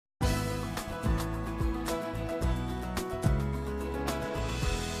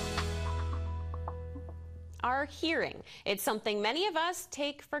our hearing. It's something many of us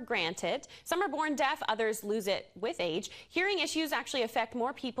take for granted. Some are born deaf, others lose it with age. Hearing issues actually affect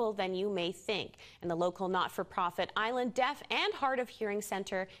more people than you may think. And the local not-for-profit Island Deaf and Hard of Hearing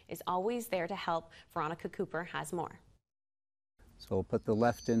Center is always there to help. Veronica Cooper has more. So we'll put the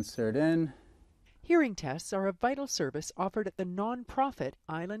left insert in. Hearing tests are a vital service offered at the non-profit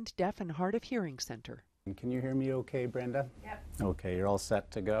Island Deaf and Hard of Hearing Center. Can you hear me okay, Brenda? Yep. Okay, you're all set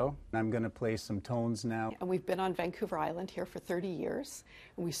to go. I'm going to play some tones now. And we've been on Vancouver Island here for 30 years,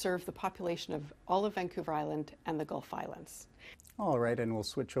 and we serve the population of all of Vancouver Island and the Gulf Islands. All right, and we'll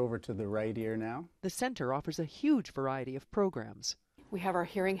switch over to the right ear now. The center offers a huge variety of programs. We have our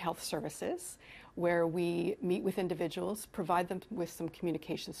hearing health services, where we meet with individuals, provide them with some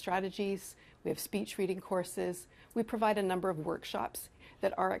communication strategies. We have speech reading courses. We provide a number of workshops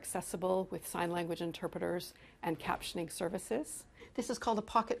that are accessible with sign language interpreters and captioning services. This is called a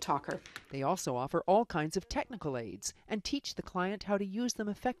pocket talker. They also offer all kinds of technical aids and teach the client how to use them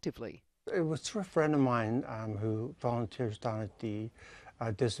effectively. It was through a friend of mine who volunteers down at the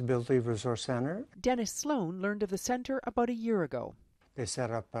Disability Resource Center. Dennis Sloan learned of the center about a year ago. They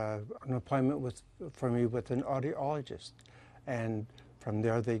set up an appointment for me with an audiologist, and from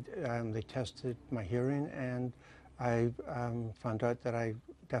there they tested my hearing, and I found out that I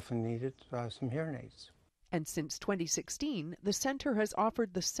definitely needed some hearing aids. And since 2016, the center has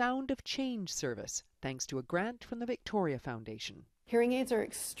offered the Sound of Change service, thanks to a grant from the Victoria Foundation. Hearing aids are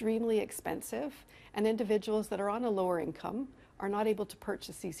extremely expensive, and individuals that are on a lower income are not able to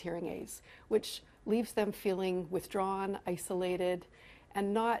purchase these hearing aids, which leaves them feeling withdrawn, isolated,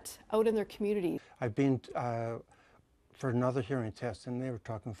 and not out in their community. I've been for another hearing test, and they were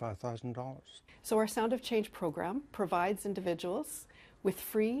talking $5,000. So our Sound of Change program provides individuals with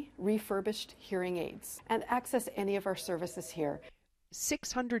free refurbished hearing aids and access any of our services here.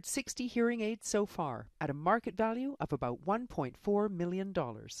 660 hearing aids so far, at a market value of about $1.4 million.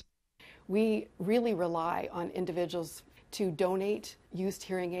 We really rely on individuals to donate used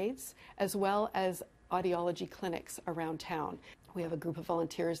hearing aids, as well as audiology clinics around town. We have a group of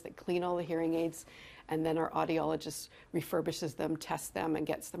volunteers that clean all the hearing aids, and then our audiologist refurbishes them, tests them, and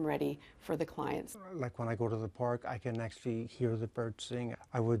gets them ready for the clients. Like when I go to the park, I can actually hear the birds sing.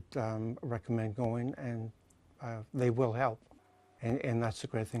 I would recommend going, and they will help. And that's the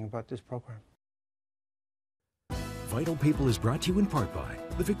great thing about this program. Vital People is brought to you in part by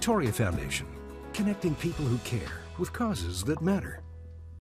the Victoria Foundation, connecting people who care with causes that matter.